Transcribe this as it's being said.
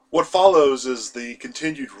What follows is the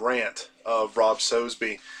continued rant of Rob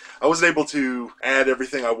Sosby. I wasn't able to add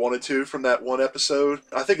everything I wanted to from that one episode.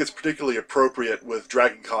 I think it's particularly appropriate with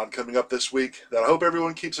Dragoncon coming up this week, that I hope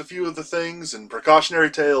everyone keeps a few of the things and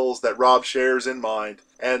precautionary tales that Rob shares in mind.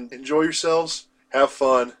 And enjoy yourselves, have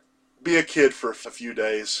fun, be a kid for a few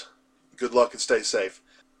days. Good luck and stay safe.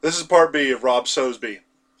 This is part B of Rob Sosby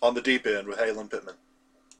on the Deep End with Halen Pittman.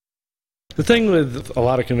 The thing with a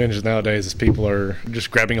lot of conventions nowadays is people are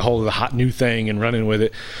just grabbing a hold of the hot new thing and running with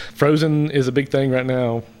it. Frozen is a big thing right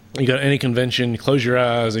now. You go to any convention, you close your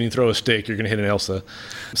eyes and you throw a stick, you're going to hit an Elsa.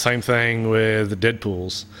 Same thing with the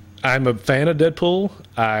Deadpools. I'm a fan of Deadpool.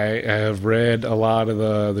 I have read a lot of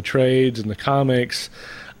the trades and the comics,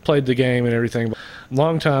 played the game and everything.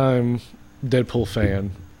 Long time Deadpool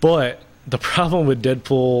fan. But the problem with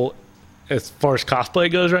Deadpool as far as cosplay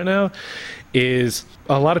goes right now is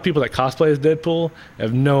a lot of people that cosplay as Deadpool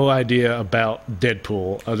have no idea about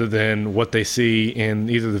Deadpool other than what they see in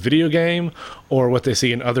either the video game or what they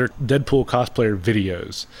see in other Deadpool cosplayer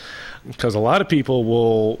videos. Because a lot of people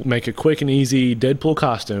will make a quick and easy Deadpool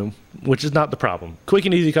costume, which is not the problem. Quick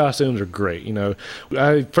and easy costumes are great. You know,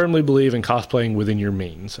 I firmly believe in cosplaying within your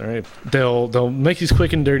means. All right, they'll make these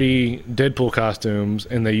quick and dirty Deadpool costumes,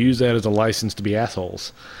 and they use that as a license to be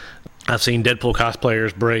assholes. I've seen Deadpool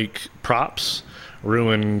cosplayers break props,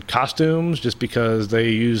 ruin costumes just because they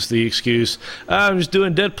use the excuse, I'm just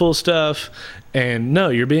doing Deadpool stuff. And no,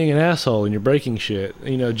 you're being an asshole and you're breaking shit.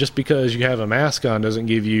 You know, just because you have a mask on doesn't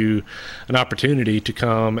give you an opportunity to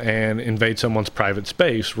come and invade someone's private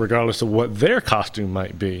space, regardless of what their costume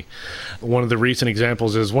might be. One of the recent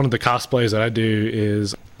examples is one of the cosplays that I do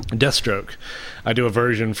is Deathstroke. I do a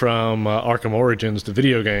version from Arkham Origins, the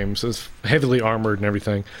video game, so it's heavily armored and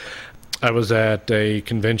everything. I was at a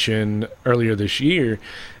convention earlier this year,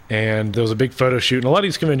 and there was a big photo shoot, and a lot of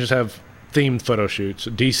these conventions have themed photo shoots,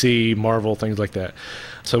 DC, Marvel, things like that.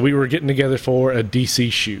 So we were getting together for a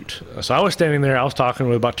DC shoot. So I was standing there, I was talking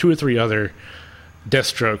with about 2 or 3 other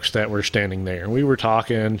Deathstrokes that were standing there. We were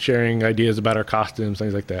talking, sharing ideas about our costumes,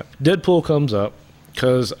 things like that. Deadpool comes up,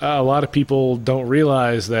 because a lot of people don't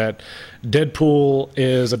realize that Deadpool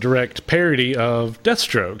is a direct parody of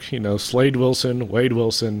Deathstroke. You know, Slade Wilson, Wade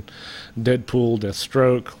Wilson, Deadpool,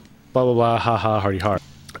 Deathstroke, blah, blah, blah, ha, ha, hardy, har.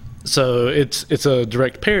 So it's a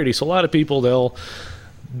direct parody. So a lot of people,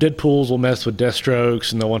 Deadpools will mess with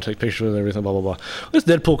Deathstrokes and they'll want to take pictures with everything, blah, blah, blah. This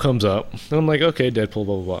Deadpool comes up, and I'm like, okay, Deadpool,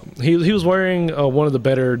 blah, blah, blah. He was wearing one of the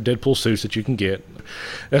better Deadpool suits that you can get.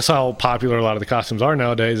 That's how popular a lot of the costumes are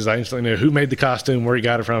nowadays, is I instantly know who made the costume, where he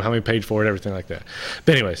got it from, how many paid for it, everything like that.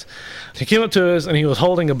 But anyways, he came up to us, and he was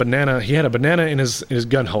holding a banana. He had a banana in his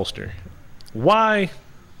gun holster. Why?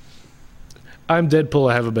 I'm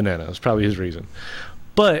Deadpool, I have a banana. That's probably his reason.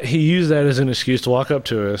 But he used that as an excuse to walk up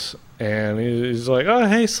to us, and he's like, oh,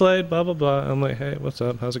 hey, Slade, blah, blah, blah. I'm like, hey, what's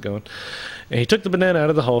up? How's it going? And he took the banana out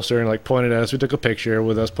of the holster and, like, pointed at us. We took a picture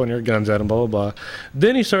with us pointing our guns at him, blah, blah, blah.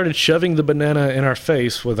 Then he started shoving the banana in our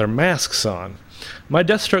face with our masks on. My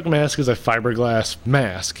Deathstroke mask is a fiberglass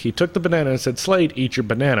mask. He took the banana and said, Slade, eat your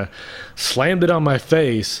banana. Slammed it on my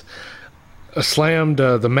face, slammed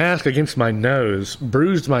the mask against my nose,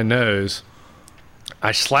 bruised my nose.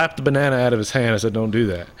 I slapped the banana out of his hand. I said, don't do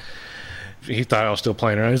that. He thought I was still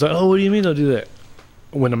playing around. He's like, oh, what do you mean don't do that?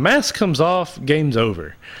 When the mask comes off, game's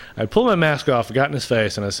over. I pulled my mask off, got in his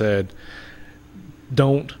face, and I said,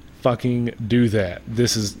 don't fucking do that.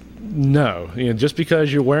 This is, no. You know, just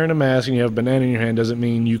because you're wearing a mask and you have a banana in your hand doesn't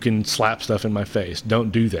mean you can slap stuff in my face. Don't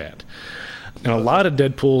do that. And a lot of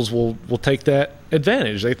Deadpools will take that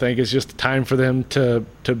advantage. They think it's just time for them to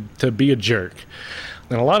be a jerk.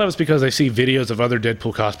 And a lot of it's because they see videos of other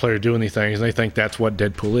Deadpool cosplayers doing these things, and they think that's what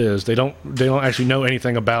Deadpool is. They don't actually know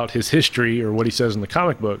anything about his history or what he says in the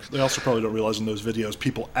comic books. They also probably don't realize in those videos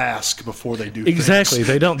people ask before they do exactly. things.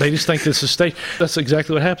 They don't. They just think this is stage. That's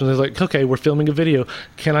exactly what happens. They're like, okay, we're filming a video.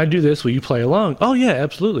 Can I do this? Will you play along? Oh yeah,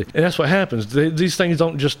 absolutely. And that's what happens. These things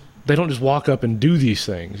don't just walk up and do these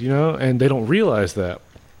things, you know, and they don't realize that.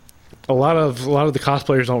 A lot of the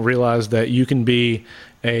cosplayers don't realize that you can be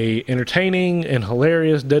a entertaining and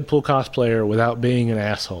hilarious Deadpool cosplayer without being an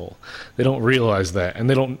asshole. They don't realize that, and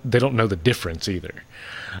they don't know the difference either.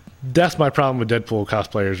 That's my problem with Deadpool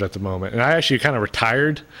cosplayers at the moment. And I actually kind of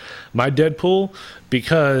retired my Deadpool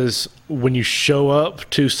because when you show up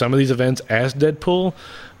to some of these events as Deadpool,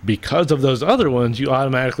 because of those other ones, you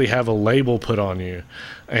automatically have a label put on you,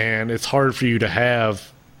 and it's hard for you to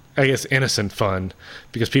have, I guess, innocent fun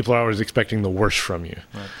because people are always expecting the worst from you.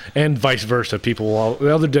 Right. And vice versa. The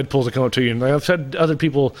other Deadpools that come up to you, and I've had other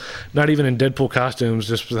people, not even in Deadpool costumes,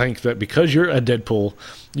 just think that because you're a Deadpool,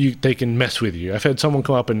 they can mess with you. I've had someone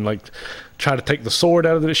come up and like try to take the sword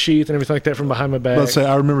out of the sheath and everything like that from behind my back. Let's say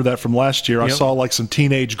I remember that from last year. I Yep. saw like some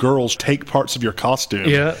teenage girls take parts of your costume.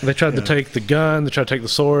 Yeah, they tried to take the gun, they tried to take the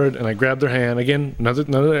sword, and I grabbed their hand. Again,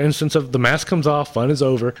 another instance of the mask comes off, fun is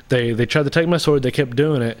over. They tried to take my sword, they kept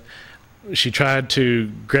doing it. She tried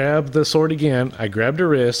to grab the sword again. I grabbed her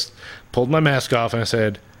wrist, pulled my mask off, and I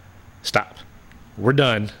said, "Stop. We're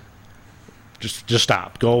done. Just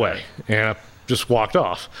stop. Go away." And I just walked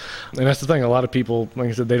off. And that's the thing. A lot of people, like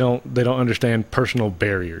I said, they don't understand personal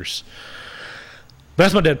barriers.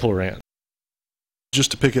 That's my Deadpool rant.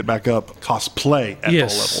 Just to pick it back up, cosplay at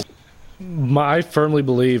Yes. all levels. I firmly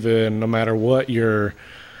believe in no matter what your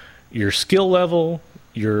skill level,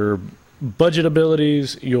 your budget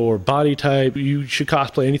abilities, your body type, you should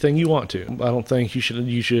cosplay anything you want to. I don't think you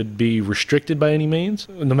should be restricted by any means.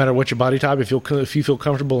 No matter what your body type, if you feel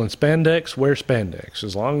comfortable in spandex, wear spandex.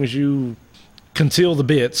 As long as you conceal the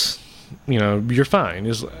bits, you're fine.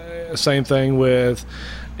 It's the same thing with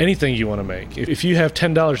anything you want to make. If you have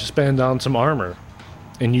 $10 to spend on some armor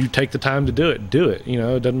and you take the time to do it, do it.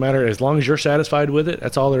 It doesn't matter. As long as you're satisfied with it,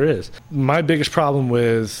 that's all there is. My biggest problem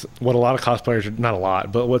with what a lot of cosplayers, not a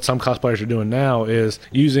lot, but what some cosplayers are doing now is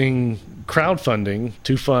using crowdfunding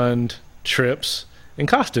to fund trips and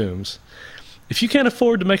costumes. If you can't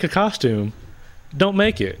afford to make a costume, don't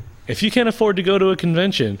make it. If you can't afford to go to a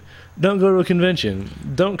convention, don't go to a convention.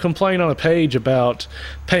 Don't complain on a page about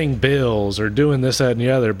paying bills or doing this, that, and the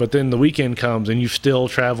other, but then the weekend comes and you've still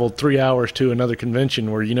traveled 3 hours to another convention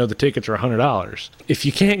where the tickets are $100. If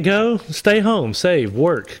you can't go, stay home, save,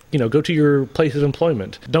 work, go to your place of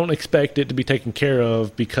employment. Don't expect it to be taken care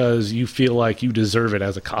of because you feel like you deserve it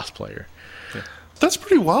as a cosplayer. That's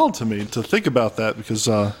pretty wild to me to think about that, because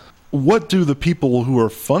what do the people who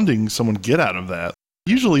are funding someone get out of that?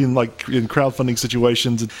 Usually in crowdfunding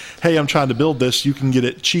situations, hey, I'm trying to build this, you can get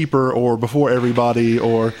it cheaper or before everybody,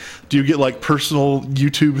 or do you get personal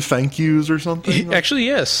YouTube thank yous or something? Actually,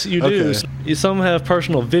 yes, you do. Okay. Some have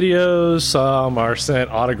personal videos, some are sent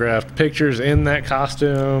autographed pictures in that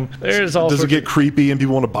costume. There's all Does it get creepy and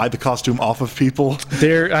people want to buy the costume off of people?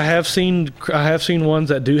 I have seen ones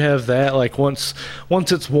that do have that. Like once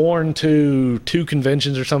it's worn to 2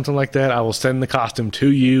 conventions or something like that, I will send the costume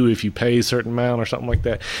to you if you pay a certain amount or something like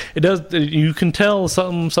that. It does. You can tell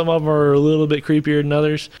some of them are a little bit creepier than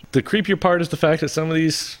others. The creepier part is the fact that some of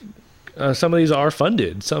these are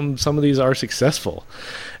funded. Some of these are successful.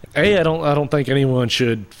 I don't think anyone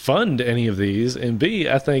should fund any of these, and B,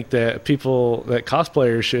 I think that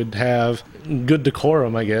cosplayers should have good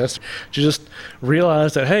decorum, I guess, to just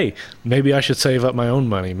realize that, hey, maybe I should save up my own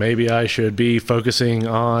money. Maybe I should be focusing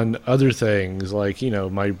on other things like,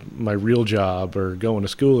 my real job or going to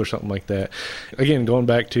school or something like that. Again, going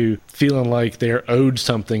back to feeling like they're owed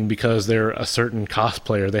something because they're a certain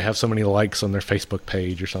cosplayer. They have so many likes on their Facebook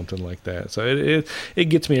page or something like that. So it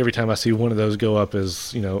gets me every time I see one of those go up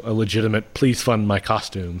as, a legitimate please fund my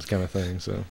costumes kind of thing. So